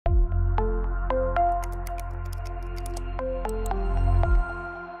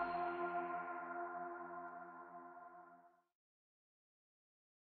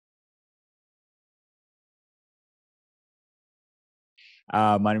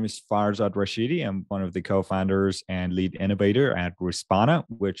My name is Farzad Rashidi. I'm one of the co-founders and lead innovator at Respona,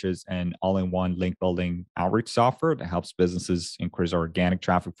 which is an all-in-one link building outreach software that helps businesses increase organic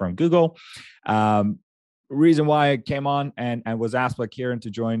traffic from Google. Reason why I came on and was asked by Kieran to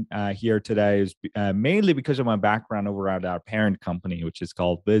join here today is mainly because of my background over at our parent company, which is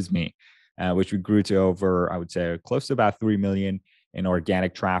called Visme, which we grew to over, I would say, close to about 3 million in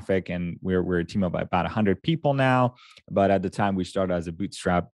organic traffic. And we're a team of about 100 people now. But at the time, we started as a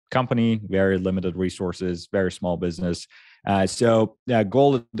bootstrap company, very limited resources, very small business. So the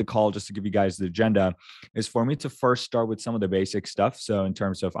goal of the call, just to give you guys the agenda, is for me to first start with some of the basic stuff. So in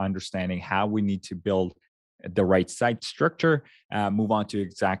terms of understanding how we need to build the right site structure, move on to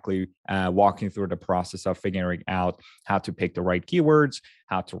exactly walking through the process of figuring out how to pick the right keywords,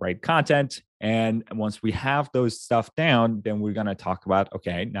 how to write content. And once we have those stuff down, then we're going to talk about,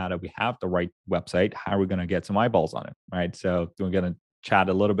 okay, now that we have the right website, how are we going to get some eyeballs on it, right? So we're going to chat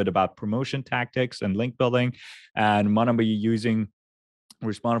a little bit about promotion tactics and link building. And I'm going to be using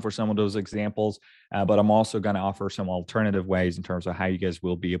Respond for some of those examples, but I'm also going to offer some alternative ways in terms of how you guys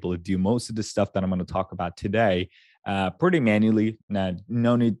will be able to do most of the stuff that I'm going to talk about today pretty manually.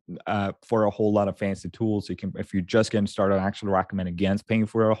 No need for a whole lot of fancy tools. You can, if you're just getting started, I actually recommend against paying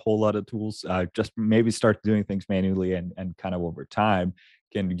for a whole lot of tools. Just maybe start doing things manually and kind of over time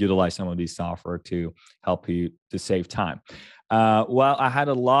can utilize some of these software to help you to save time. Well, I had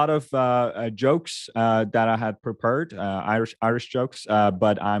a lot of jokes that I had prepared, Irish jokes,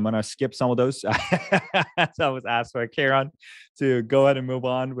 but I'm gonna skip some of those. So I was asked by Kieran to go ahead and move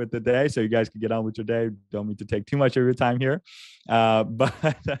on with the day, so you guys can get on with your day. Don't need to take too much of your time here, but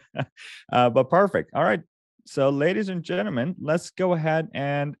perfect. All right. So, ladies and gentlemen, let's go ahead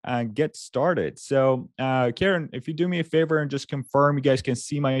and get started. So, Kieran, if you do me a favor and just confirm you guys can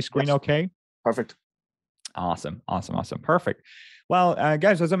see my screen, Yes. okay? Perfect. Awesome. Perfect. Well,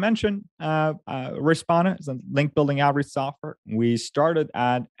 guys, as I mentioned, Respona is a link building outreach software. We started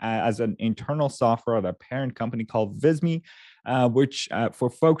as an internal software of a parent company called Visme, which for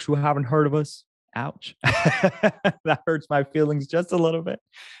folks who haven't heard of us, ouch, that hurts my feelings just a little bit.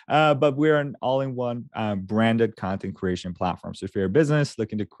 But we're an all-in-one branded content creation platform. So if you're a business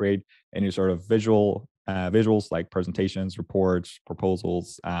looking to create any sort of visuals like presentations, reports,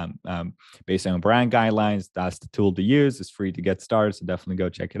 proposals, based on brand guidelines, that's the tool to use. It's free to get started, so definitely go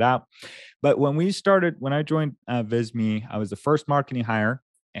check it out. But when I joined Visme, I was the first marketing hire,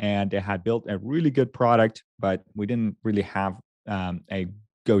 and they had built a really good product, but we didn't really have a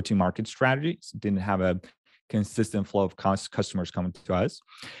go-to-market strategy. So didn't have a consistent flow of customers coming to us.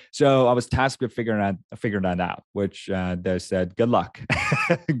 So I was tasked with figuring that out, which they said, good luck,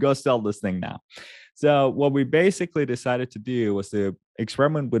 go sell this thing now. So what we basically decided to do was to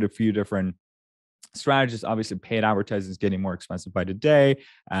experiment with a few different strategies. Obviously, paid advertising is getting more expensive by the day.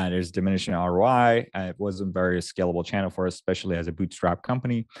 There's diminishing ROI. It wasn't a very scalable channel for us, especially as a bootstrap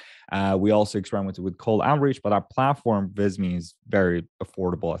company. We also experimented with cold outreach, but our platform, Visme, is very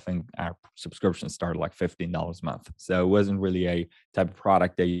affordable. I think our subscription started like $15 a month. So it wasn't really a type of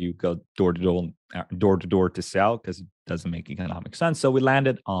product that you go door to door to sell, because it doesn't make economic sense. So we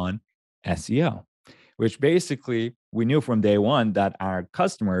landed on SEO, which basically we knew from day one that our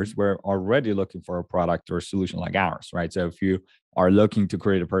customers were already looking for a product or a solution like ours, right? So if you are looking to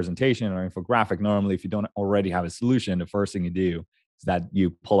create a presentation or infographic, normally if you don't already have a solution, the first thing you do is that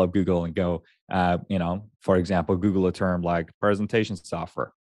you pull up Google and go, for example, Google a term like presentation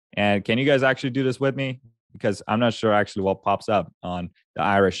software. And can you guys actually do this with me? Because I'm not sure actually what pops up on the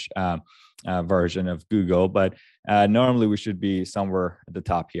Irish version of Google, but normally we should be somewhere at the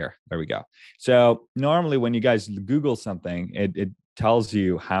top here. There we go. So normally when you guys Google something, it tells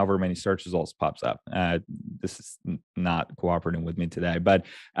you however many search results pops up. This is not cooperating with me today, but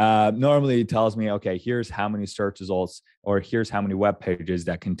normally it tells me, okay, here's how many search results, or here's how many web pages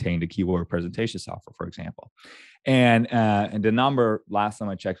that contain the keyword presentation software, for example. And the number last time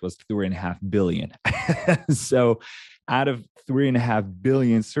I checked was 3.5 billion. So out of 3.5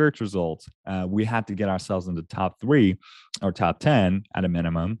 billion search results, we had to get ourselves in the top 3 or top 10 at a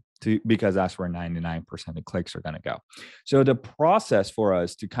minimum, because that's where 99% of clicks are going to go. So the process for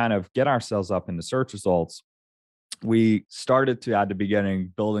us to kind of get ourselves up in the search results, we started to, at the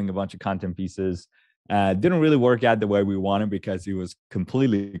beginning, building a bunch of content pieces. Didn't really work out the way we wanted, because it was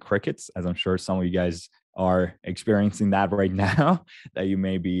completely crickets, as I'm sure some of you guys are experiencing that right now, that you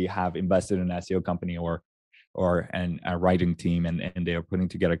maybe have invested in an SEO company or a writing team, and they are putting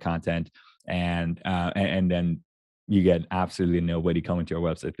together content, and then you get absolutely nobody coming to your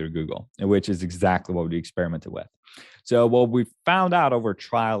website through Google, which is exactly what we experimented with. So what we found out over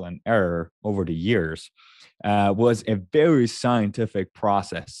trial and error over the years was a very scientific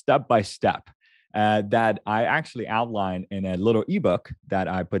process, step by step, that I actually outlined in a little ebook that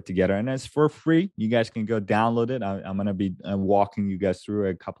I put together, and it's for free. You guys can go download it. I'm going to be walking you guys through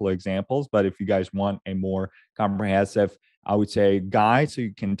a couple of examples, but if you guys want a more comprehensive, I would say, guide so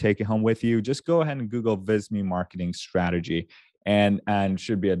you can take it home with you, just go ahead and Google Visme marketing strategy, and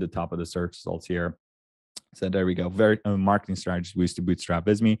should be at the top of the search results here. So there we go. Very marketing strategies we used to bootstrap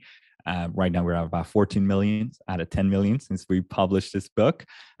Visme. Right now we're at about 14 million out of 10 million since we published this book.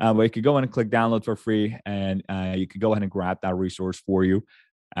 But you could go in and click download for free, and you could go ahead and grab that resource for you.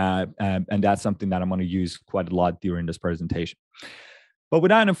 And that's something that I'm going to use quite a lot during this presentation. But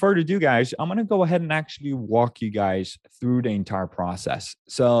without any further ado, guys, I'm going to go ahead and actually walk you guys through the entire process.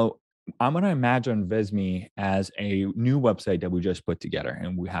 So I'm going to imagine Visme as a new website that we just put together,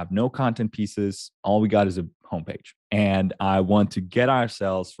 and we have no content pieces. All we got is a homepage. And I want to get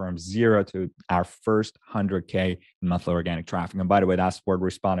ourselves from 0 to our first 100K in monthly organic traffic. And by the way, that's what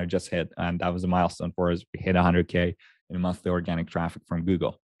Respona just hit. And that was a milestone for us. We hit 100K in monthly organic traffic from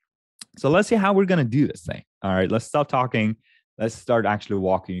Google. So let's see how we're going to do this thing. All right, let's stop talking. Let's start actually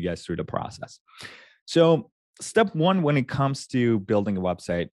walking you guys through the process. So step one, when it comes to building a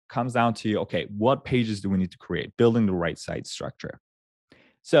website, comes down to, okay, what pages do we need to create? Building the right site structure.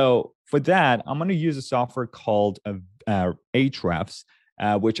 So for that, I'm going to use a software called hrefs,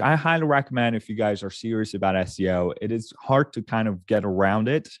 which I highly recommend if you guys are serious about SEO. It is hard to kind of get around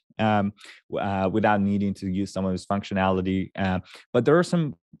it without needing to use some of its functionality. But there are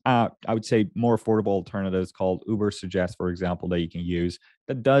some, I would say, more affordable alternatives called Ubersuggest, for example, that you can use.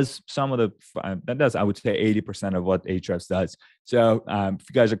 That does some of the, I would say, 80% of what Ahrefs does. So if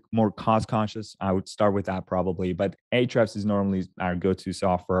you guys are more cost conscious, I would start with that probably. But Ahrefs is normally our go-to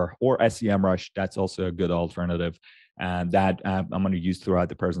software, or SEMrush. That's also a good alternative that I'm going to use throughout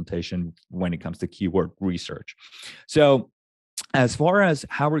the presentation when it comes to keyword research. So as far as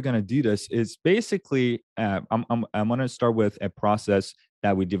how we're going to do this is basically, I'm going to start with a process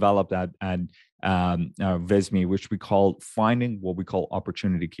that we developed at Visme, which we call finding what we call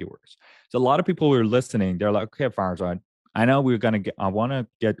opportunity keywords. So a lot of people who are listening, they're like, okay, Farzad, I know I want to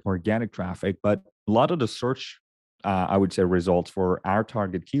get organic traffic, but a lot of the search, I would say, results for our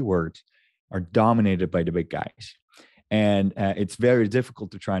target keywords are dominated by the big guys. And it's very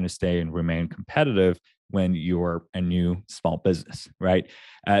difficult to try to stay and remain competitive when you're a new small business, right?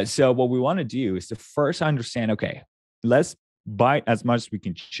 So what we want to do is to first understand, okay, let's bite as much as we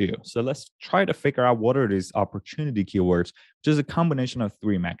can chew. So let's try to figure out what are these opportunity keywords, which is a combination of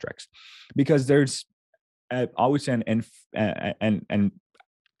 3 metrics, because there's always an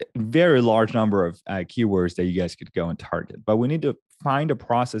very large number of keywords that you guys could go and target. But we need to find a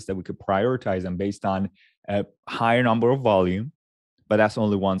process that we could prioritize them based on a higher number of volume, but that's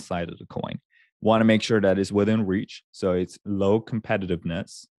only one side of the coin. Want to make sure that it's within reach, so it's low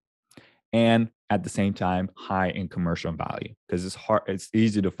competitiveness, and at the same time, high in commercial value, because it's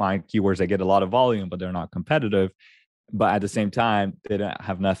easy to find keywords that get a lot of volume, but they're not competitive. But at the same time, they don't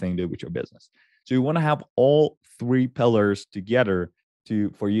have nothing to do with your business. So you want to have all 3 pillars together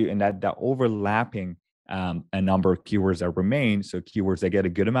for you, and that overlapping a number of keywords that remain. So keywords that get a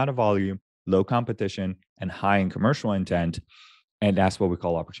good amount of volume, low competition, and high in commercial intent. And that's what we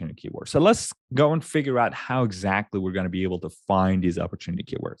call opportunity keywords. So let's go and figure out how exactly we're going to be able to find these opportunity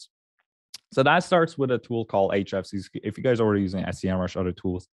keywords. So that starts with a tool called Ahrefs. If you guys are already using SEMrush, other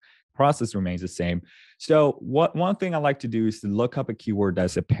tools, process remains the same. So one thing I like to do is to look up a keyword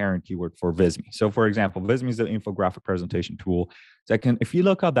that's a parent keyword for Visme. So for example, Visme is an infographic presentation tool. So if you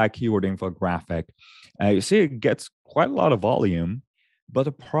look up that keyword infographic, you see it gets quite a lot of volume. But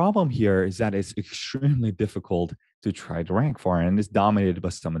the problem here is that it's extremely difficult to try to rank for, and it's dominated by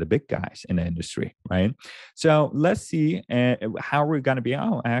some of the big guys in the industry, right? So let's see how we're going to be.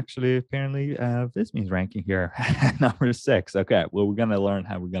 Oh, actually, apparently, Visme is ranking here number 6. Okay, well, we're going to learn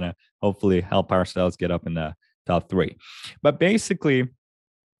how we're going to hopefully help ourselves get up in the top 3. But basically,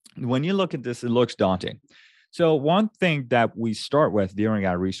 when you look at this, it looks daunting. So one thing that we start with during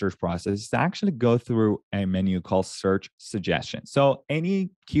our research process is to actually go through a menu called search suggestions. So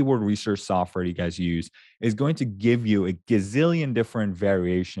any keyword research software you guys use is going to give you a gazillion different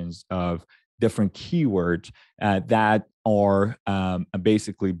variations of different keywords that are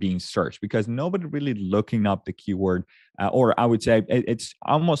basically being searched, because nobody really looking up the keyword, or I would say it's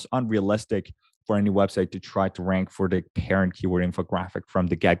almost unrealistic for any website to try to rank for the parent keyword infographic from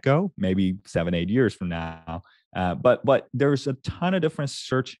the get-go, maybe 7-8 years from now, But there's a ton of different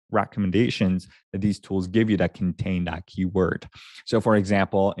search recommendations that these tools give you that contain that keyword. So for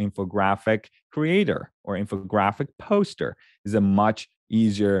example, infographic creator or infographic poster is a much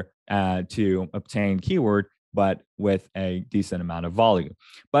easier to obtain keyword, but with a decent amount of volume.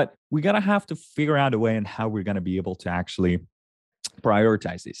 But we gotta have to figure out a way on how we're gonna be able to actually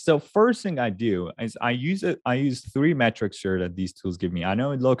prioritize these. So first thing I do is I use three metrics here that these tools give me. I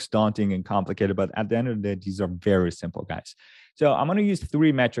know it looks daunting and complicated, but at the end of the day, these are very simple, guys. So I'm going to use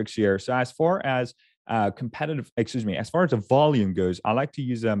three metrics here. So as far as as far as the volume goes, I like to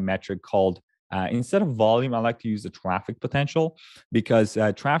use a metric called instead of volume, I like to use the traffic potential, because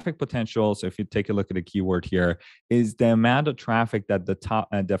traffic potential, so if you take a look at the keyword here, is the amount of traffic that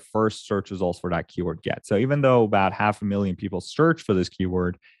the first search results for that keyword get. So even though about 500,000 people search for this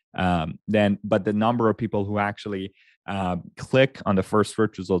keyword, but the number of people who actually click on the first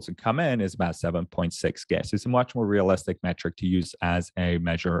search results and come in is about 7.6K. So it's a much more realistic metric to use as a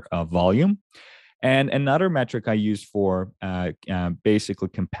measure of volume. And another metric I use for basically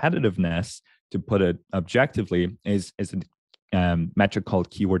competitiveness, to put it objectively, is a metric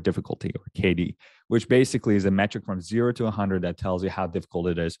called keyword difficulty, or KD, which basically is a metric from 0 to 100 that tells you how difficult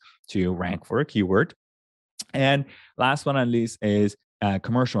it is to rank for a keyword. And last but not least is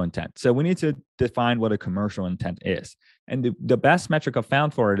commercial intent. So we need to define what a commercial intent is. And the best metric I've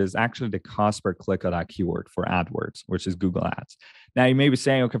found for it is actually the cost per click of that keyword for AdWords, which is Google Ads. Now, you may be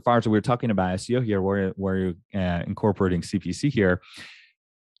saying, okay, Farzad, we're talking about SEO here, where you're incorporating CPC here.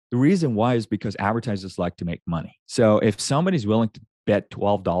 The reason why is because advertisers like to make money. So if somebody's willing to bet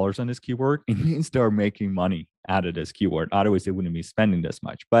 $12 on this keyword, it means they're making money out of this keyword. Otherwise, they wouldn't be spending this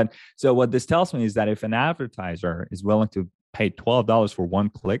much. But so what this tells me is that if an advertiser is willing to pay $12 for one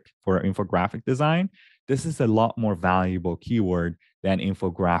click for infographic design, this is a lot more valuable keyword than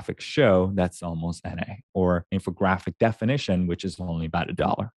infographic show, that's almost NA, or infographic definition, which is only about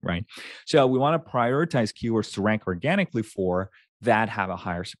 $1, right? So we want to prioritize keywords to rank organically for that have a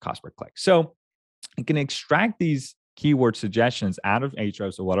higher cost per click. So you can extract these keyword suggestions out of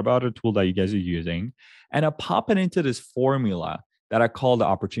Ahrefs, or what about a tool that you guys are using, and I pop it into this formula that I call the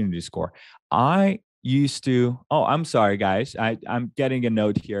opportunity score. I'm sorry, guys. I'm getting a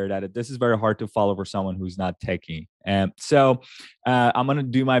note here that this is very hard to follow for someone who's not techie. And so I'm going to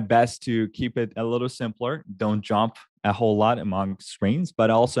do my best to keep it a little simpler. Don't jump a whole lot among screens, but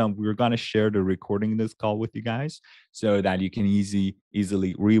also we're going to share the recording of this call with you guys so that you can easily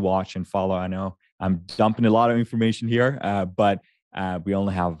rewatch and follow. I know I'm dumping a lot of information here, but we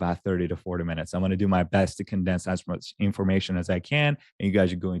only have about 30 to 40 minutes. I'm going to do my best to condense as much information as I can, and you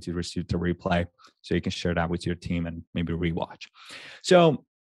guys are going to receive the replay so you can share that with your team and maybe rewatch. So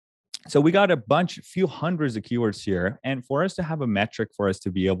we got a few hundreds of keywords here, and for us to have a metric for us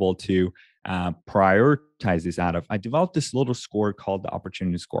to be able to prioritize this out of, I developed this little score called the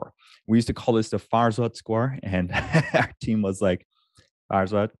opportunity score. We used to call this the Farzad score, and our team was like,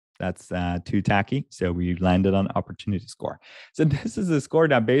 Farzad, that's too tacky. So we landed on opportunity score. So this is a score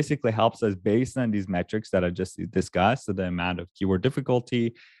that basically helps us based on these metrics that I just discussed. So the amount of keyword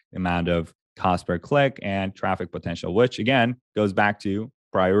difficulty, the amount of cost per click, and traffic potential, which again goes back to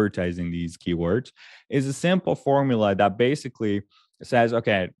prioritizing these keywords, is a simple formula that basically says,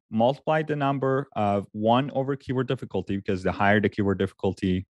 okay, multiply the number of 1 over keyword difficulty, because the higher the keyword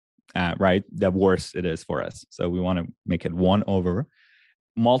difficulty, right, the worse it is for us. So we want to make it 1 over,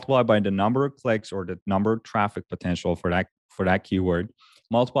 multiply by the number of clicks or the number of traffic potential for that keyword,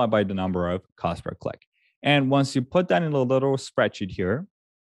 multiply by the number of cost per click. And once you put that in a little spreadsheet here,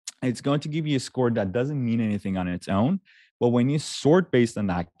 it's going to give you a score that doesn't mean anything on its own. But when you sort based on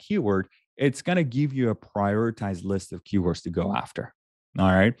that keyword, it's going to give you a prioritized list of keywords to go after.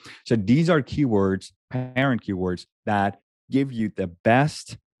 All right. So these are keywords, parent keywords, that give you the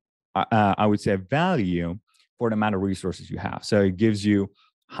best, I would say, value for the amount of resources you have. So it gives you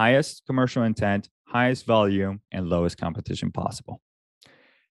highest commercial intent, highest volume, and lowest competition possible.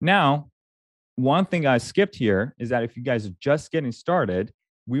 Now, one thing I skipped here is that if you guys are just getting started,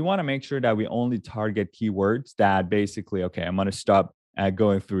 we want to make sure that we only target keywords that basically, okay, I'm going to stop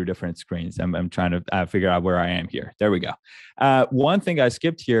going through different screens. I'm trying to figure out where I am here. There we go. One thing I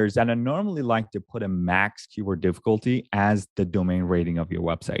skipped here is that I normally like to put a max keyword difficulty as the domain rating of your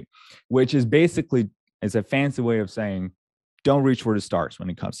website, which is basically, it's a fancy way of saying, don't reach for the stars when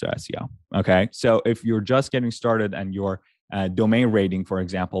it comes to SEO. Okay. So if you're just getting started and your domain rating, for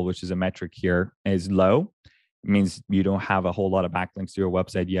example, which is a metric here, is low, it means you don't have a whole lot of backlinks to your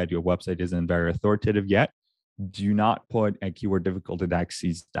website yet. Your website isn't very authoritative yet. Do not put a keyword difficulty that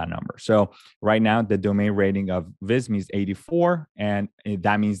exceeds that number. So right now, the domain rating of Visme is 84. And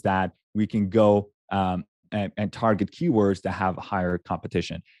that means that we can go and target keywords that have higher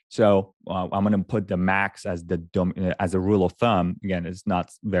competition. So I'm going to put the max as as a rule of thumb. Again, it's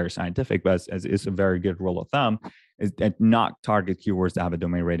not very scientific, but it's a very good rule of thumb. Is that not target keywords that have a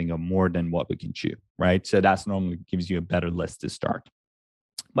domain rating of more than what we can chew, right? So that's normally gives you a better list to start.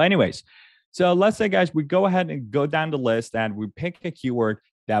 But anyways, so let's say, guys, we go ahead and go down the list and we pick a keyword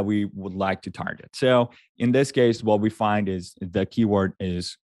that we would like to target. So in this case, what we find is the keyword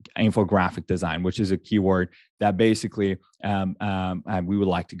is infographic design, which is a keyword that basically we would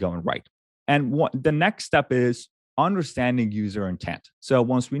like to go and write. And the next step is understanding user intent. So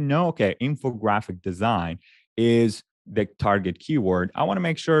once we know, okay, infographic design is the target keyword, I want to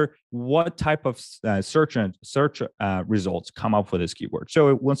make sure what type of search results come up for this keyword.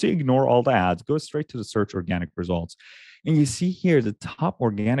 So once you ignore all the ads, go straight to the search organic results. And you see here, the top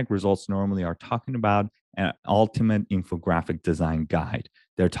organic results normally are talking about an ultimate infographic design guide.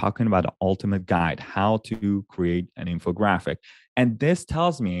 They're talking about an ultimate guide, how to create an infographic. And this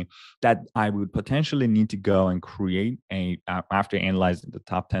tells me that I would potentially need to go and create after analyzing the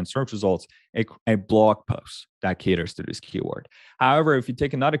top 10 search results, a blog post that caters to this keyword. However, if you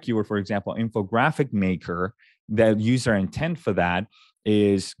take another keyword, for example, infographic maker, the user intent for that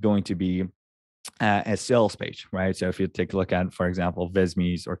is going to be a sales page, right? So if you take a look at, for example,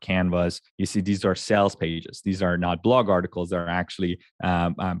 Visme's or Canvas, you see these are sales pages. These are not blog articles. They're actually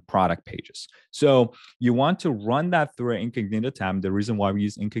product pages. So you want to run that through an incognito tab. The reason why we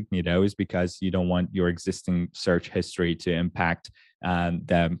use incognito is because you don't want your existing search history to impact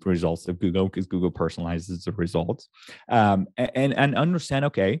the results of Google, because Google personalizes the results. And understand,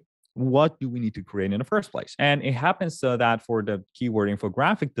 okay, what do we need to create in the first place? And it happens so that for the keyword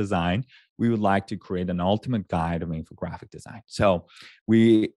infographic design, we would like to create an ultimate guide of infographic design. So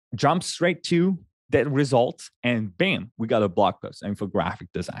we jump straight to the results and bam, we got a blog post, infographic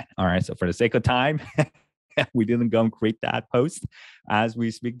design. All right. So for the sake of time, we didn't go and create that post as we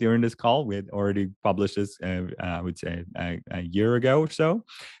speak during this call. We had already published this, I would say, a year ago or so.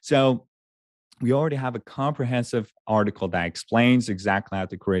 So we already have a comprehensive article that explains exactly how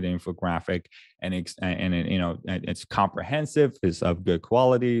to create an infographic, and it's comprehensive, it's of good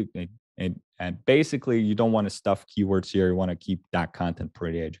quality, and basically you don't want to stuff keywords here. You want to keep that content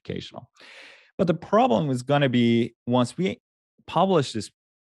pretty educational. But the problem is going to be, once we publish this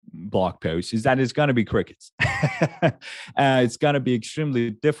blog post, is that it's going to be crickets. It's going to be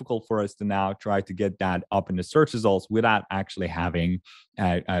extremely difficult for us to now try to get that up in the search results without actually having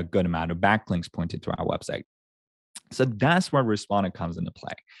a good amount of backlinks pointed to our website. So that's where Respona comes into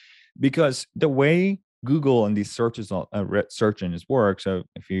play, because the way Google and these search engines work. So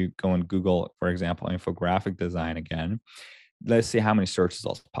if you go and Google, for example, infographic design again, let's see how many search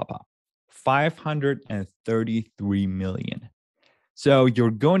results pop up. 533 million. So you're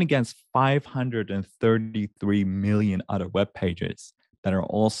going against 533 million other web pages that are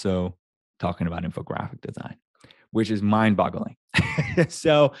also talking about infographic design, which is mind-boggling.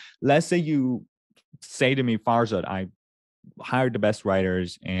 So let's say you say to me, Farzad, I hired the best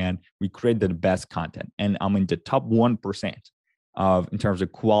writers and we created the best content, and I'm in the top 1% in terms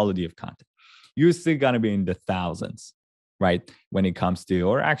of quality of content. You're still going to be in the thousands, right? When it comes to,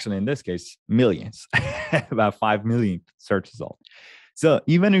 or actually in this case, millions, about 5 million search results. So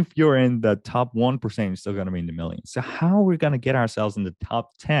even if you're in the top 1%, you're still going to be in the millions. So how are we going to get ourselves in the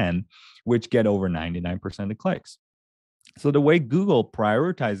top 10, which get over 99% of clicks? So the way Google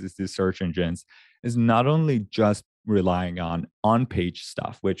prioritizes these search engines is not only just relying on on-page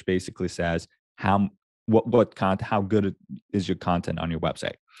stuff, which basically says how good is your content on your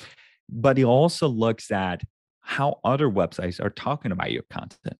website, but it also looks at how other websites are talking about your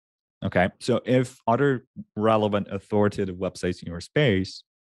content. Okay, so if other relevant authoritative websites in your space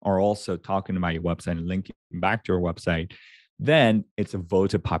are also talking about your website and linking back to your website, then it's a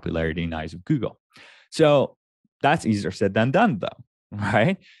voted popularity in the eyes of Google. So that's easier said than done, though,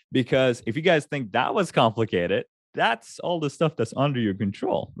 right? Because if you guys think that was complicated, that's all the stuff that's under your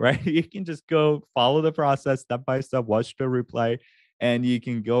control, right? You can just go follow the process step by step, watch the replay, and you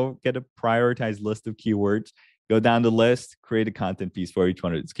can go get a prioritized list of keywords, go down the list, create a content piece for each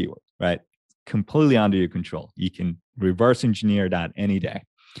one of these keywords, right? Completely under your control. You can reverse engineer that any day.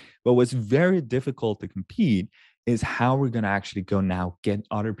 But what's very difficult to compete is how we're going to actually go now get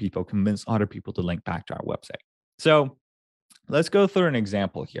other people, convince other people to link back to our website. So let's go through an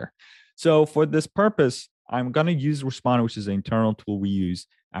example here. So for this purpose, I'm going to use Respona, which is an internal tool we use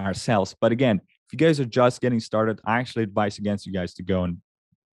ourselves. But again, if you guys are just getting started, I actually advise against you guys to go and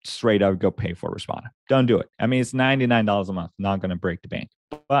straight up go pay for Respona. Don't do it. I mean, it's $99 a month, not going to break the bank.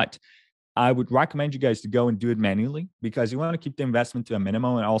 But I would recommend you guys to go and do it manually, because you want to keep the investment to a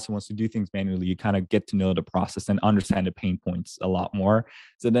minimum. And also, once you do things manually, you kind of get to know the process and understand the pain points a lot more.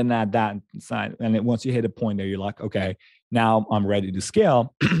 So then at that side, and then once you hit a point there, you're like, okay, now I'm ready to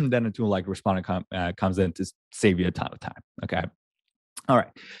scale. Then a tool like Respona comes in to save you a ton of time. Okay. All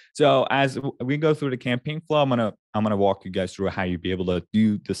right. So as we go through the campaign flow, I'm gonna walk you guys through how you'd be able to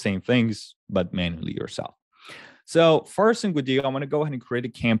do the same things but manually yourself. So first thing we do, I'm going to go ahead and create a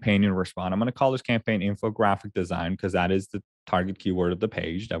campaign in Respond. I'm going to call this campaign infographic design, because that is the target keyword of the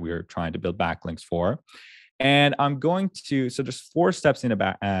page that we are trying to build backlinks for. And I'm going to, so there's 4 steps in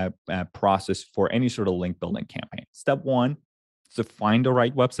a process for any sort of link building campaign. Step 1 is to find the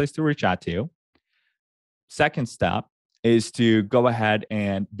right websites to reach out to. Second step is to go ahead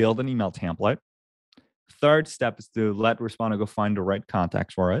and build an email template. Third step is to let Responder go find the right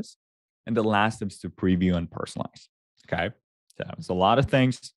contacts for us. And the last step is to preview and personalize. Okay. So it's a lot of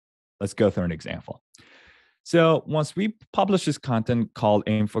things. Let's go through an example. So once we publish this content called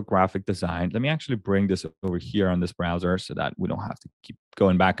infographic design, let me actually bring this over here on this browser so that we don't have to keep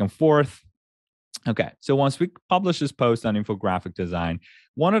going back and forth. Okay. So once we publish this post on infographic design,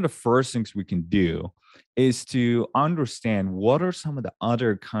 one of the first things we can do is to understand what are some of the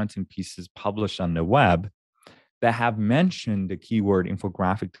other content pieces published on the web that have mentioned the keyword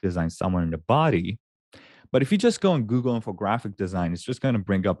infographic design somewhere in the body. But if you just go and Google infographic design, it's just going to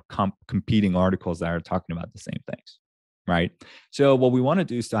bring up competing articles that are talking about the same things, right? So what we want to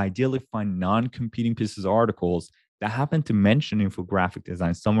do is to ideally find non-competing pieces of articles that happen to mention infographic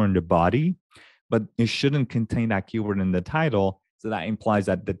design somewhere in the body, but it shouldn't contain that keyword in the title. So that implies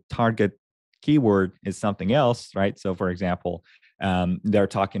that the target keyword is something else, right? So for example, they're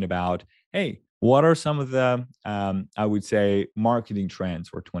talking about, hey, what are some of the, I would say, marketing trends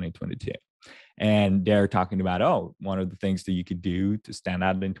for 2022? And they're talking about, oh, one of the things that you could do to stand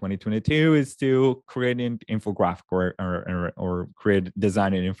out in 2022 is to create an infographic or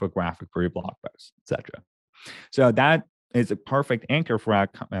design an infographic for your blog post, etc. So that is a perfect anchor for our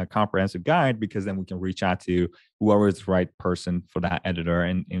comprehensive guide, because then we can reach out to whoever is the right person for that editor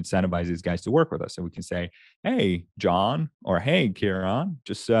and incentivize these guys to work with us. So we can say, hey, John, or hey, Kieran,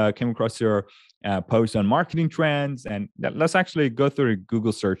 just came across your post on marketing trends. And let's actually go through a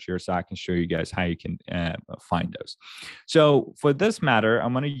Google search here so I can show you guys how you can find those. So for this matter,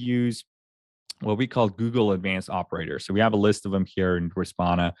 I'm going to use what we call Google Advanced Operators. So we have a list of them here in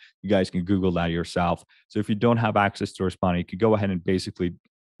Respona. You guys can Google that yourself. So if you don't have access to Respona, you could go ahead and basically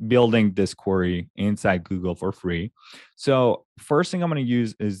building this query inside Google for free. So first thing I'm going to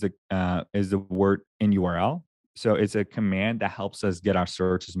use is the word in URL. So it's a command that helps us get our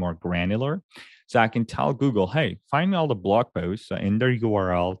searches more granular. So I can tell Google, hey, find all the blog posts. So in their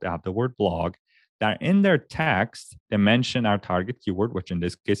URL, they have the word blog. That in their text, they mention our target keyword, which in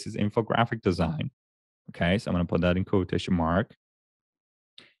this case is infographic design. Okay, so I'm going to put that in quotation mark.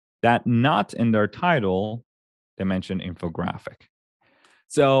 That not in their title, they mention infographic.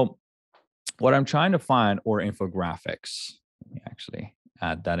 So what I'm trying to find, or infographics, let me actually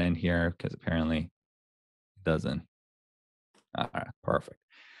add that in here because apparently it doesn't. All right, perfect.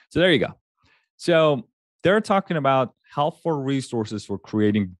 So there you go. So they're talking about helpful resources for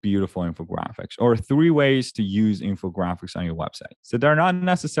creating beautiful infographics, or 3 ways to use infographics on your website. So they're not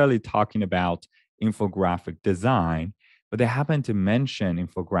necessarily talking about infographic design, but they happen to mention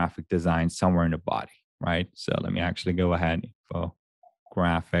infographic design somewhere in the body, right? So let me actually go ahead,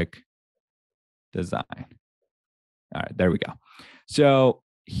 infographic design. All right, there we go. So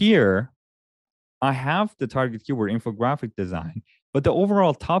here I have the target keyword infographic design, but the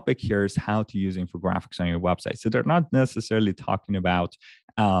overall topic here is how to use infographics on your website. So they're not necessarily talking about,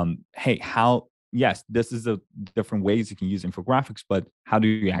 hey, how, yes, this is the different ways you can use infographics, but how do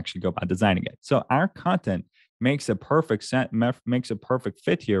you actually go about designing it? So our content makes a perfect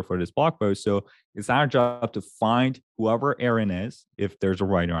fit here for this blog post. So it's our job to find whoever Aaron is, if there's a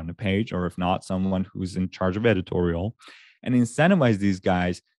writer on the page, or if not, someone who's in charge of editorial, and incentivize these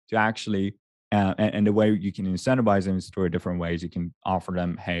guys to actually and the way you can incentivize them is through different ways. You can offer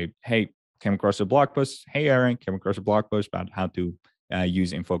them, hey, came across a blog post. Hey, Aaron, came across a blog post about how to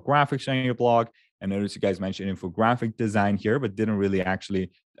use infographics on your blog. I noticed you guys mentioned infographic design here, but didn't really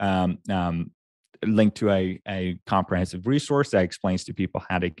actually link to a comprehensive resource that explains to people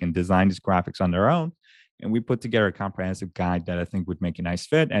how they can design these graphics on their own. And we put together a comprehensive guide that I think would make a nice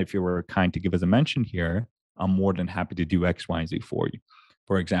fit. And if you were kind to give us a mention here, I'm more than happy to do X, Y, and Z for you.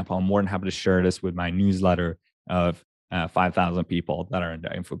 For example, I'm more than happy to share this with my newsletter of 5,000 people that are in the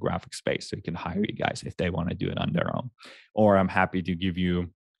infographic space. So you can hire you guys if they want to do it on their own. Or I'm happy to give you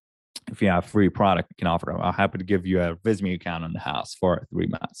if you have free product, you can offer them. I'm happy to give you a Visme account on the house for 3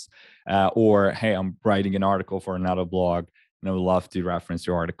 months. Or, hey, I'm writing an article for another blog and I would love to reference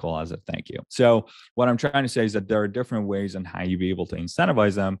your article as a thank you. So what I'm trying to say is that there are different ways on how you be able to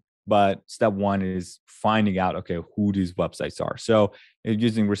incentivize them. But step one is finding out, okay, who these websites are. So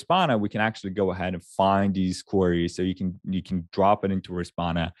using Respona, we can actually go ahead and find these queries. So you can drop it into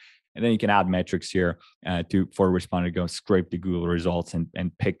Respona, and then you can add metrics here for Respona to go scrape the Google results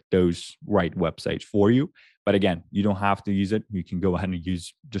and pick those right websites for you. But again, you don't have to use it. You can go ahead and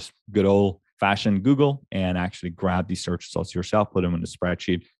use just good old fashioned Google and actually grab these search results yourself, put them in a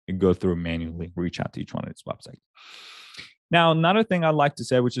spreadsheet, and go through manually, reach out to each one of these websites. Now, another thing I'd like to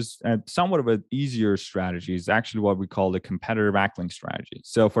say, which is somewhat of an easier strategy, is actually what we call the competitor backlink strategy.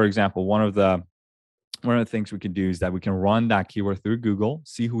 So, for example, one of the things we can do is that we can run that keyword through Google,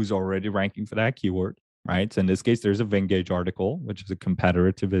 see who's already ranking for that keyword, right? So in this case, there's a Vengage article, which is a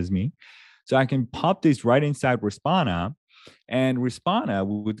competitor to Visme. So I can pop these right inside Respona, and Respona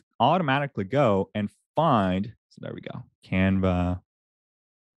would automatically go and find, so there we go, Canva,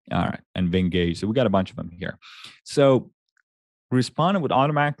 all right, and Vengage. So we got a bunch of them here. So Respona would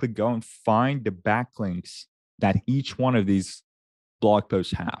automatically go and find the backlinks that each one of these blog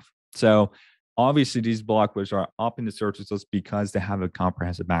posts have. So obviously, these blog posts are up in the search results because they have a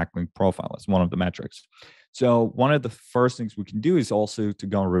comprehensive backlink profile. It's one of the metrics. So one of the first things we can do is also to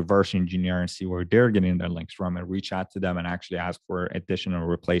go and reverse engineer and see where they're getting their links from and reach out to them and actually ask for additional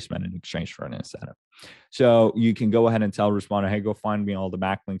replacement in exchange for an incentive. So you can go ahead and tell Responder, hey, go find me all the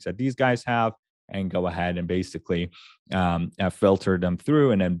backlinks that these guys have, and go ahead and basically filter them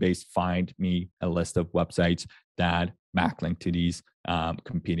through, and then find me a list of websites that backlink to these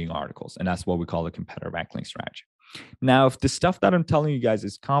competing articles. And that's what we call the competitor backlink strategy. Now, if the stuff that I'm telling you guys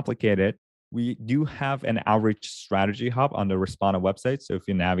is complicated, we do have an outreach strategy hub on the Respona website. So if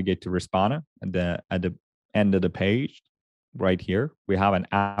you navigate to Respona at the end of the page, right here, we have an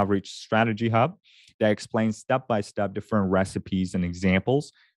outreach strategy hub that explains step-by-step different recipes and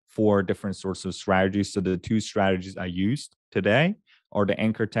examples for different sorts of strategies. So the two strategies I used today are the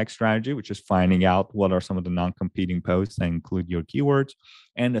anchor text strategy, which is finding out what are some of the non-competing posts that include your keywords,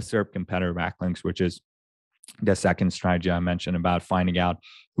 and the SERP competitor backlinks, which is the second strategy I mentioned about finding out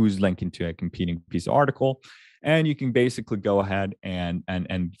who's linking to a competing piece of article. And you can basically go ahead and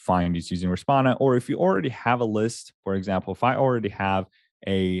find these using Respona. Or if you already have a list, for example, if I already have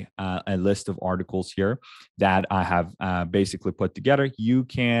a list of articles here that I have basically put together, you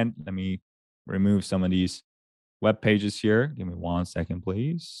can, let me remove some of these web pages here. Give me 1 second,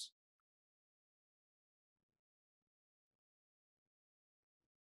 please.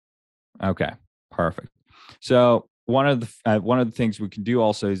 Okay, perfect. So one of the things we can do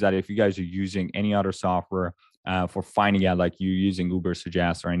also is that if you guys are using any other software for finding out, like you using Uber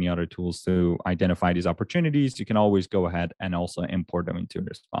Suggest or any other tools to identify these opportunities, you can always go ahead and also import them into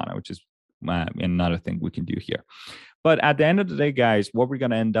Respona, which is another thing we can do here. But at the end of the day, guys, what we're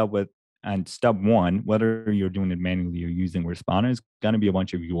going to end up with, and step one, whether you're doing it manually or using Respona, is going to be a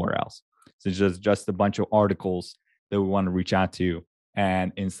bunch of URLs. So it's just a bunch of articles that we want to reach out to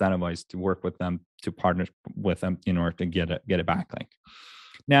and incentivize to work with them, to partner with them in order to get a backlink.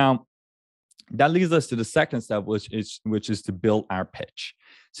 Now, that leads us to the second step, which is to build our pitch.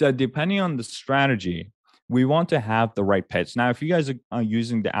 So depending on the strategy, we want to have the right pitch. Now, if you guys are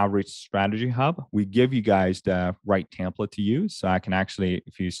using the Outreach Strategy Hub, we give you guys the right template to use. So I can actually,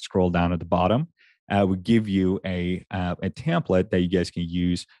 if you scroll down at the bottom, we give you a template that you guys can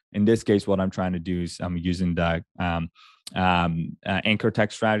use. In this case, what I'm trying to do is I'm using the anchor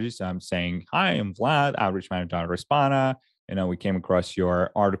text strategy. So I'm saying, hi, I'm Vlad, outreach manager at Respona. We came across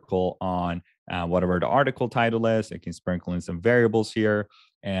your article on whatever the article title is. I can sprinkle in some variables here,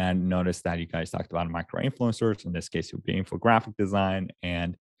 and notice that you guys talked about micro influencers. In this case, it would be infographic design.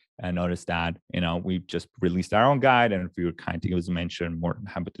 And notice that, we just released our own guide. And if you would kind to give us a mention, more than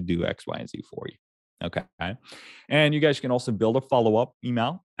happy to do X, Y, and Z for you. Okay. And you guys can also build a follow-up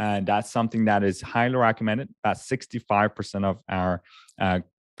email. And that's something that is highly recommended. About 65% of our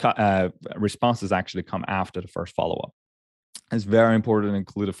responses actually come after the first follow-up. It's very important to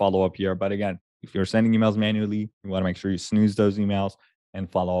include a follow-up here. But again, if you're sending emails manually, you want to make sure you snooze those emails and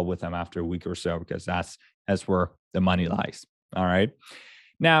follow up with them after a week or so, because that's where the money lies. All right.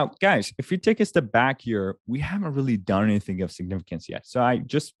 Now, guys, if you take a step back here, we haven't really done anything of significance yet. So I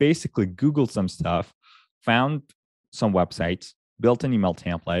just basically Googled some stuff, found some websites, built an email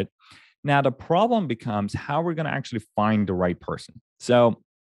template. Now, the problem becomes how we're going to actually find the right person. So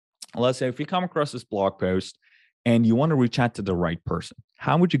let's say if you come across this blog post and you want to reach out to the right person,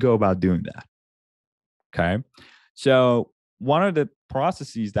 how would you go about doing that? Okay. So one of the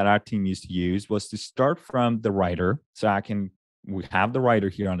processes that our team used to use was to start from the writer. So we have the writer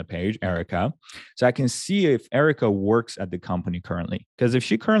here on the page, Erica. So I can see if Erica works at the company currently. Because if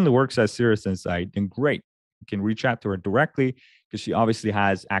she currently works at Serious Insight, then great. You can reach out to her directly because she obviously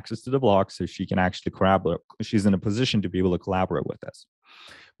has access to the blog. So she can actually collaborate. She's in a position to be able to collaborate with us.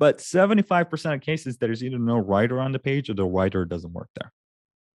 But 75% of cases, there's either no writer on the page or the writer doesn't work there.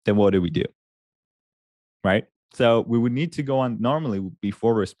 Then what do we do? Right? So we would need to go on, normally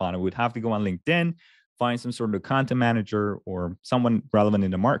before Respona, we'd have to go on LinkedIn, find some sort of content manager or someone relevant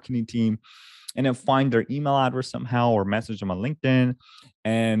in the marketing team, and then find their email address somehow or message them on LinkedIn.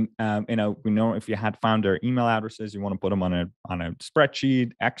 And we know if you had found their email addresses, you want to put them on a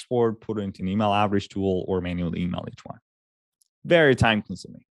spreadsheet, export, put it into an email average tool, or manually email each one. Very time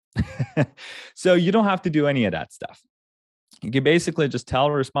consuming. So you don't have to do any of that stuff. You can basically just tell a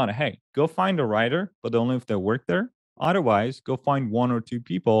responder, hey, go find a writer, but only if they work there. Otherwise, go find one or two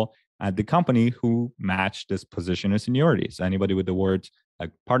people at the company who match this position of seniority. So anybody with the words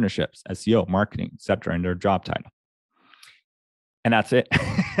like partnerships, SEO, marketing, etc., in their job title. And that's it.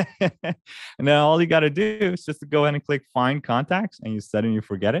 And then all you got to do is just to go ahead and click find contacts, and you set it and you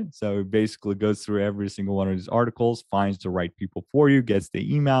forget it. So it basically goes through every single one of these articles, finds the right people for you, gets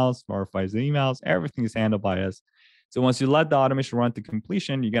the emails, verifies the emails. Everything is handled by us. So once you let the automation run to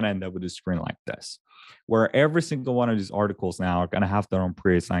completion, you're going to end up with a screen like this, where every single one of these articles now are going to have their own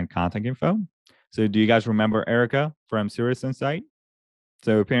pre-assigned contact info. So do you guys remember Erica from Serious Insight?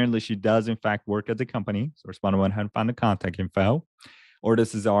 So apparently she does in fact work at the company. So Respona went ahead and found the contact info. Or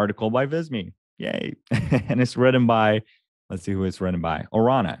this is an article by Visme. Yay. And it's written by, let's see who it's written by,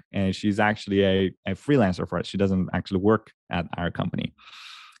 Orana. And she's actually a freelancer for us. She doesn't actually work at our company.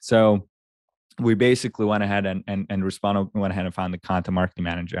 So we basically went ahead and Respona went ahead and found the content marketing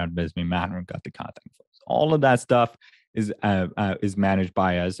manager at Visme Manor and got the contact info. All of that stuff is managed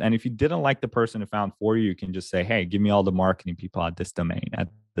by us. And if you didn't like the person who found for you, you can just say, hey, give me all the marketing people at this domain, at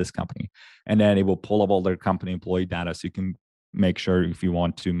this company. And then it will pull up all their company employee data. So you can make sure if you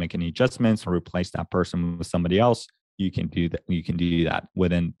want to make any adjustments or replace that person with somebody else, you can do that. You can do that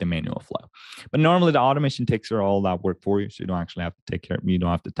within the manual flow. But normally the automation takes care of all that work for you. So you don't actually have to take care of it. You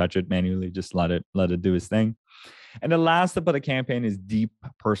don't have to touch it manually. Just let it do its thing. And the last step of the campaign is deep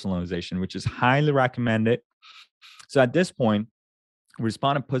personalization, which is highly recommended. So at this point,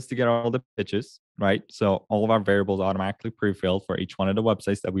 Respona puts together all the pitches, right? So all of our variables automatically pre-filled for each one of the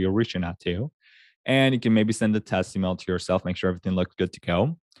websites that we are reaching out to. And you can maybe send a test email to yourself, make sure everything looks good to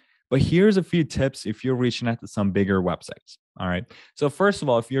go. But here's a few tips if you're reaching out to some bigger websites. All right. So first of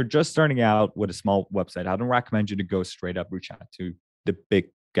all, if you're just starting out with a small website, I don't recommend you to go straight up reach out to the big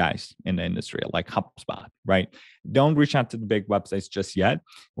guys in the industry like HubSpot, right? Don't reach out to the big websites just yet.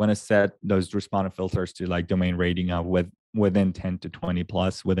 Want to set those Respona filters to like domain rating within 10 to 20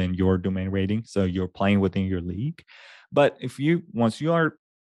 plus within your domain rating. So you're playing within your league. But once you are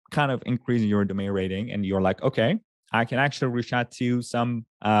kind of increasing your domain rating and you're like, okay, I can actually reach out to some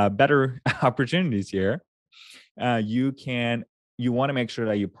better opportunities here. You want to make sure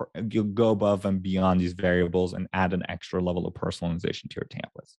that you go above and beyond these variables and add an extra level of personalization to your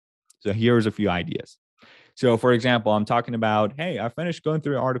templates. So here's a few ideas. So for example, I'm talking about, hey, I finished going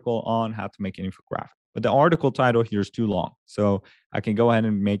through an article on how to make an infographic, but the article title here is too long. So I can go ahead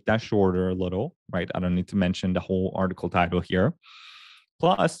and make that shorter a little, right? I don't need to mention the whole article title here.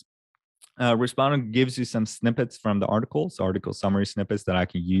 Plus, Respona gives you some snippets from the articles, article summary snippets that I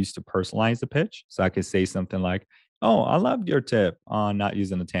can use to personalize the pitch. So I could say something like, oh, I loved your tip on not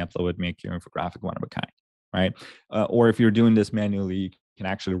using a template would make your infographic one of a kind, right? Or if you're doing this manually, you can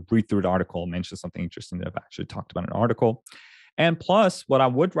actually read through the article, mention something interesting that I've actually talked about in an article. And plus, what I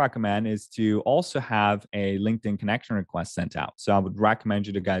would recommend is to also have a LinkedIn connection request sent out. So I would recommend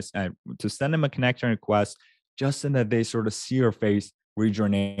you guys to send them a connection request just so that they sort of see your face, read your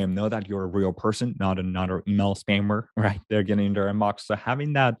name, know that you're a real person, not another email spammer, right? They're getting in their inbox. So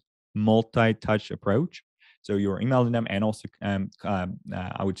having that multi-touch approach. So you're emailing them and also,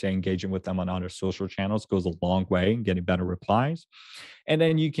 I would say, engaging with them on other social channels goes a long way in getting better replies. And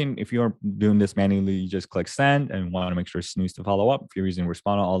then you can, if you're doing this manually, you just click send and want to make sure snooze to follow up. If you're using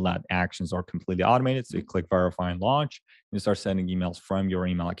Respona, all that actions are completely automated. So you click verify and launch, and you start sending emails from your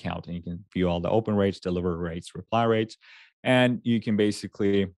email account, and you can view all the open rates, delivery rates, reply rates, and you can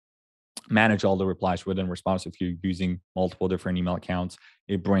basically manage all the replies within Respona. If you're using multiple different email accounts,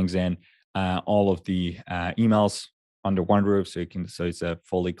 it brings in all of the emails under one roof. So it's a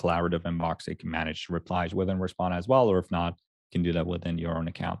fully collaborative inbox. You can manage replies within Respona as well, or if not, you can do that within your own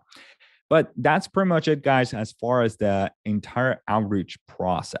account. But that's pretty much it, guys, as far as the entire outreach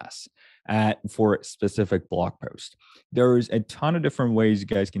process. for specific blog posts. There's a ton of different ways you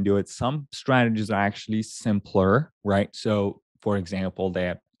guys can do it. Some strategies are actually simpler, right? So for example, they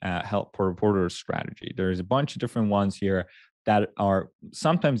have help per reporter strategy. There's a bunch of different ones here that are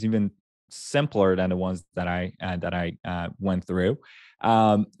sometimes even simpler than the ones that I went through.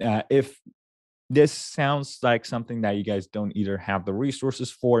 If this sounds like something that you guys don't either have the resources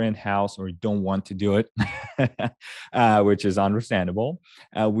for in-house or don't want to do it, which is understandable.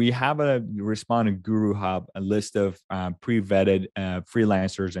 We have a Respona Guru Hub, a list of pre-vetted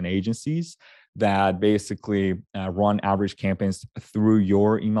freelancers and agencies that basically run average campaigns through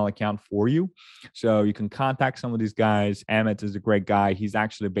your email account for you. So you can contact some of these guys. Emmett is a great guy. He's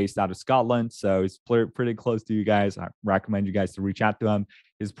actually based out of Scotland, so he's pretty close to you guys. I recommend you guys to reach out to him.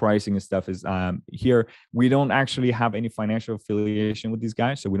 His pricing and stuff is here. We don't actually have any financial affiliation with these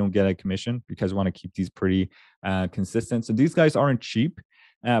guys, so we don't get a commission because we want to keep these pretty consistent. So these guys aren't cheap,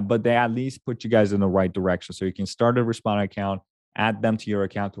 but they at least put you guys in the right direction. So you can start a Respona account, add them to your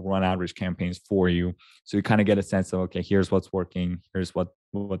account to run average campaigns for you. So you kind of get a sense of, okay, here's what's working, here's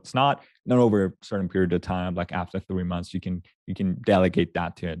what's not. Not over a certain period of time, like after 3 months, you can delegate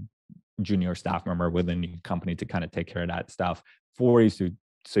that to a junior staff member within your company to kind of take care of that stuff for you,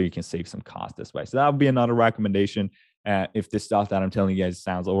 so you can save some cost this way. So that would be another recommendation. If this stuff that I'm telling you guys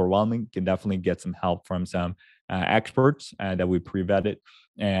sounds overwhelming, you can definitely get some help from some experts that we pre-vetted,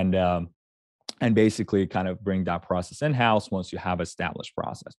 and basically kind of bring that process in-house once you have established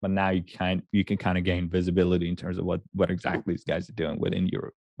process. But now you can kind of gain visibility in terms of what exactly these guys are doing within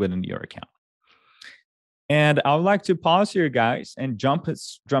your account. And I would like to pause here, guys, and jump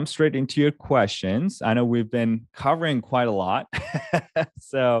straight into your questions. I know we've been covering quite a lot,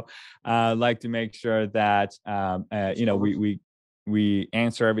 so I'd like to make sure that we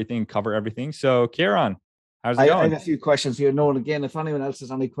answer everything, cover everything. So, Kieran, how's it going? I have a few questions here. Noel, again, if anyone else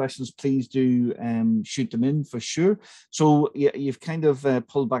has any questions, please do shoot them in for sure. So you've kind of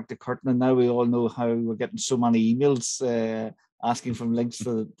pulled back the curtain, and now we all know how we're getting so many emails asking for links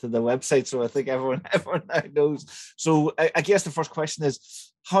to the website. So I think everyone now knows. So I guess the first question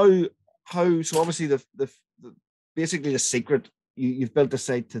is how. So obviously the basically the secret, you've built the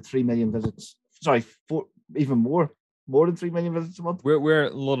site to 3 million visits. Sorry, even more than 3 million visits a month. We're a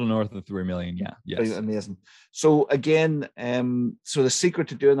little north of 3 million. Yeah. Yes. Amazing. So again, so the secret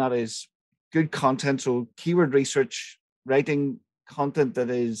to doing that is good content. So keyword research, writing content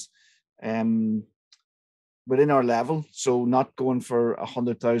that is within our level. So not going for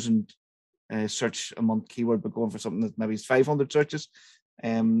 100,000 search a month keyword, but going for something that maybe is 500 searches.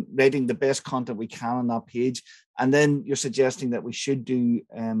 Writing the best content we can on that page. And then you're suggesting that we should do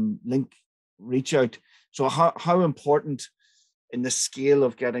link reach out. So how important in the scale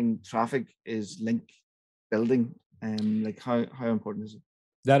of getting traffic is link building? Like how important is it?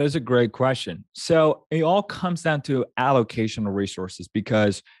 That is a great question. So it all comes down to allocation of resources,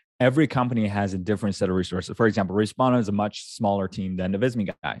 because every company has a different set of resources. For example, Respona is a much smaller team than the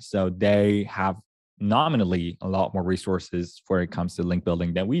Visme guys. So they have nominally a lot more resources when it comes to link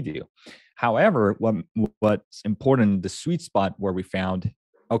building than we do. However, what's important, the sweet spot where we found,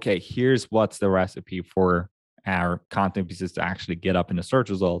 okay, here's what's the recipe for our content pieces to actually get up in the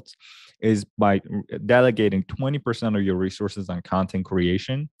search results, is by delegating 20% of your resources on content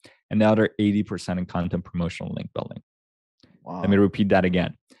creation and the other 80% in content promotion and link building. Wow. Let me repeat that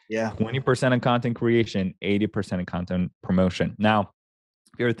again. Yeah. 20% in content creation, 80% in content promotion. Now,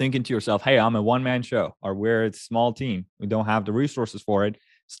 if you're thinking to yourself, hey, I'm a one-man show, or we're a small team, we don't have the resources for it,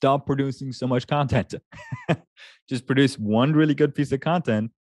 stop producing so much content. Just produce one really good piece of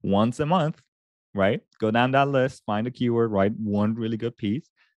content once a month, right? Go down that list, find a keyword, write one really good piece,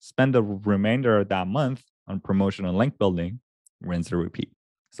 spend the remainder of that month on promotion and link building, rinse and repeat.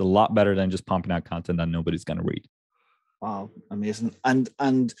 It's a lot better than just pumping out content that nobody's going to read. Wow, amazing.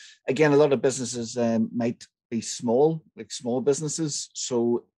 And again, a lot of businesses might be small, like small businesses.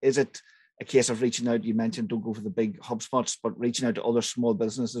 So is it a case of reaching out? You mentioned don't go for the big HubSpots, but reaching out to other small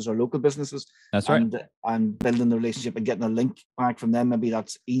businesses or local businesses. That's right. And building the relationship and getting a link back from them. Maybe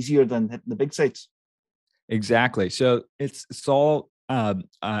that's easier than hitting the big sites. Exactly. So it's all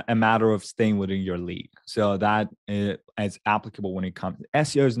a matter of staying within your league. So that is applicable when it comes.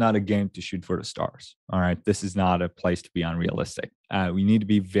 SEO is not a game to shoot for the stars. All right. This is not a place to be unrealistic. We need to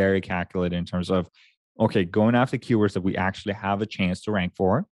be very calculated in terms of, okay, going after keywords that we actually have a chance to rank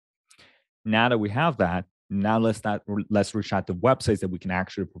for. Now that we have that, Now let's reach out to websites that we can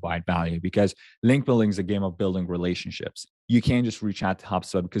actually provide value, because link building is a game of building relationships. You can't just reach out to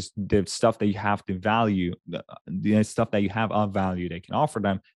HubSpot because the stuff that you have to value, the stuff that you have of value they can offer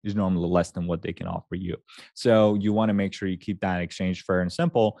them is normally less than what they can offer you. So you want to make sure you keep that exchange fair and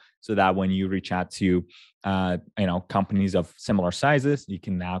simple, so that when you reach out to companies of similar sizes, you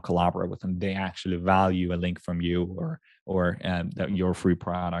can now collaborate with them. They actually value a link from you, or your free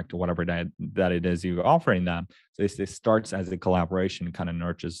product, or whatever that it is you're offering them. So this starts as a collaboration, kind of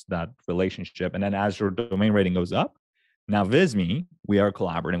nurtures that relationship. And then as your domain rating goes up, now Visme, we are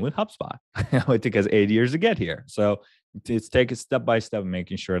collaborating with HubSpot. It took us 8 years to get here. So it's take it step by step,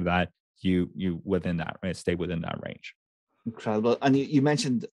 making sure that you within that, right, stay within that range. Incredible. And you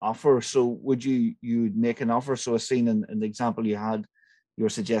mentioned offer. So would you make an offer? So I've seen in the example you had, you were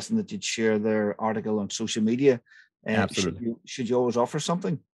suggesting that you'd share their article on social media. Absolutely. Should you always offer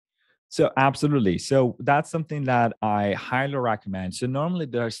something? So absolutely. So that's something that I highly recommend. So normally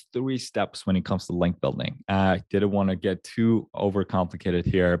there's 3 steps when it comes to link building. I didn't want to get too overcomplicated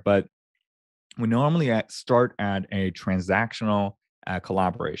here, but we normally start at a transactional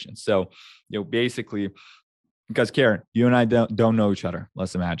collaboration. So, basically, because Karen, you and I don't know each other.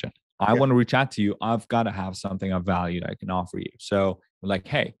 Let's imagine I want to reach out to you. I've got to have something of value that I can offer you. So we're like,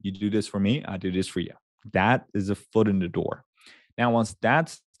 hey, you do this for me, I do this for you. That is a foot in the door. Now, once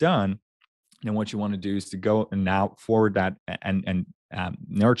that's done, then what you want to do is to go and now forward that and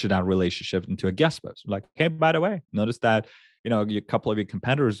nurture that relationship into a guest post. Like, hey, by the way, notice that a couple of your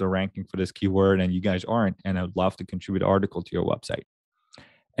competitors are ranking for this keyword and you guys aren't, and I would love to contribute an article to your website.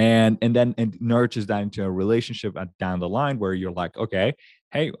 And then it nurtures that into a relationship down the line where you're like, okay,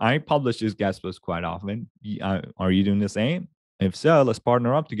 hey, I publish this guest post quite often. Are you doing the same? If so, let's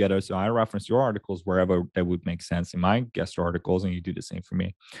partner up together. So I reference your articles wherever that would make sense in my guest articles, and you do the same for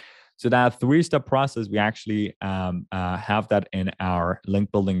me. So that 3-step process, we actually have that in our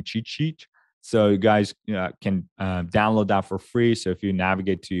link building cheat sheet. So you guys can download that for free. So if you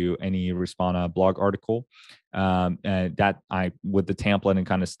navigate to any Respona blog article, that with the template and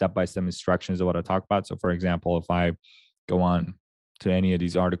kind of step-by-step instructions of what I talk about. So for example, if I go on to any of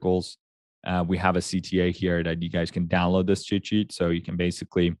these articles, we have a CTA here that you guys can download this cheat sheet. So you can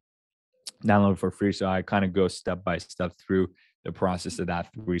basically download it for free. So I kind of go step by step through the process of that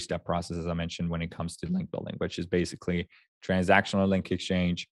 3-step process, as I mentioned, when it comes to link building, which is basically transactional link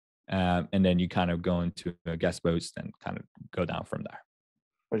exchange. And then you kind of go into a guest post and kind of go down from there.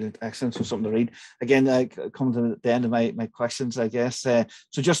 Brilliant. Excellent. So something to read. Again, I come to the end of my questions, I guess. So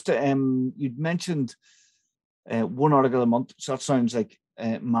just you'd mentioned 1 article a month. So that sounds like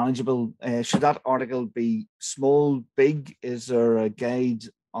manageable. Should that article be small, big? Is there a guide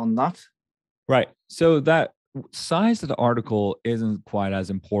on that? Right. So that size of the article isn't quite as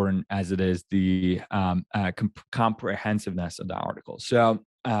important as it is the comprehensiveness of the article. So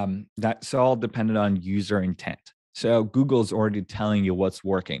that's all dependent on user intent. So Google's already telling you what's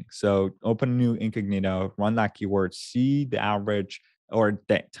working. So open a new incognito, run that keyword, see the average or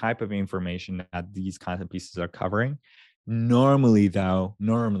the type of information that these kinds of pieces are covering. Normally,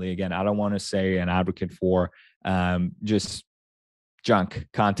 again, I don't want to say an advocate for just junk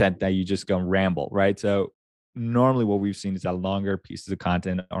content that you just go ramble, right? So normally what we've seen is that longer pieces of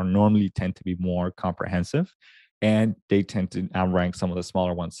content are normally tend to be more comprehensive, and they tend to outrank some of the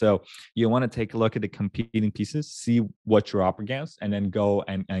smaller ones. So you want to take a look at the competing pieces, see what you're up against, and then go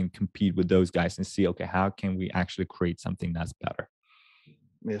and compete with those guys and see, okay, how can we actually create something that's better?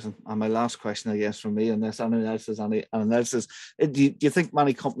 Amazing. And my last question, I guess, from me, unless anyone else has any analysis, do you think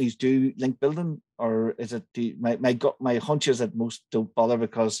many companies do link building, or is it my hunch is that most don't bother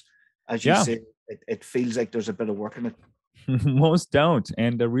because, as you say, it feels like there's a bit of work in it. Most don't.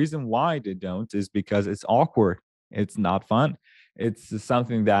 And the reason why they don't is because it's awkward. It's not fun. It's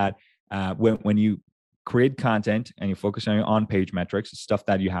something that when you create content and you focus on your on-page metrics, stuff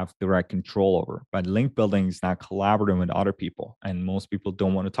that you have direct control over. But link building is not collaborative with other people, and most people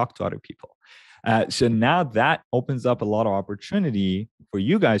don't want to talk to other people. So now that opens up a lot of opportunity for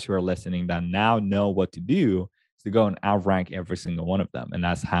you guys who are listening that now know what to do, is to go and outrank every single one of them. And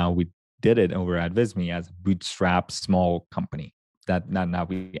that's how we did it over at Visme as a bootstrap small company. That now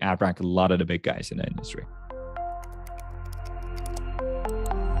we outrank a lot of the big guys in the industry.